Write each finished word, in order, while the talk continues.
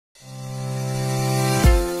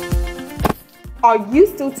Are you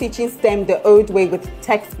still teaching STEM the old way with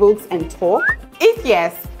textbooks and talk? If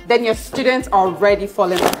yes, then your students are already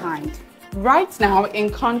falling behind. Right now, in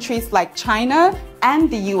countries like China and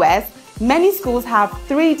the US, many schools have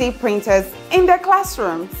 3D printers in their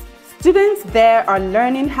classrooms. Students there are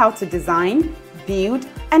learning how to design, build,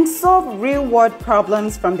 and solve real-world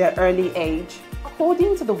problems from their early age.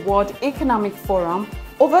 According to the World Economic Forum,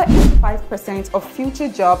 over 85% of future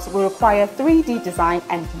jobs will require 3D design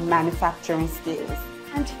and manufacturing skills.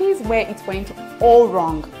 And here's where it went all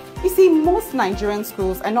wrong. You see, most Nigerian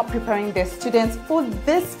schools are not preparing their students for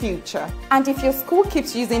this future. And if your school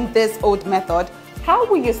keeps using this old method, how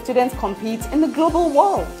will your students compete in the global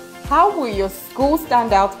world? How will your school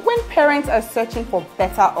stand out when parents are searching for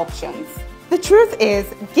better options? The truth is,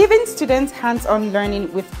 giving students hands-on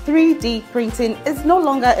learning with 3D printing is no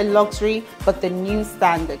longer a luxury, but the new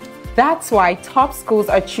standard. That's why top schools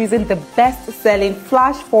are choosing the best-selling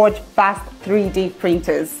FlashForge fast 3D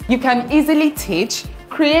printers. You can easily teach,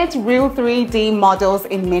 create real 3D models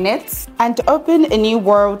in minutes, and open a new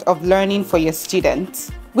world of learning for your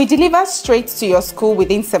students. We deliver straight to your school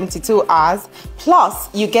within 72 hours,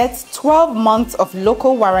 plus you get 12 months of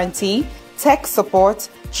local warranty, tech support,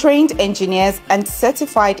 trained engineers, and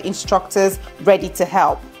certified instructors ready to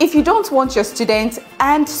help. If you don't want your student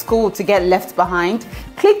and school to get left behind,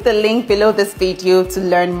 click the link below this video to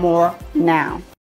learn more now.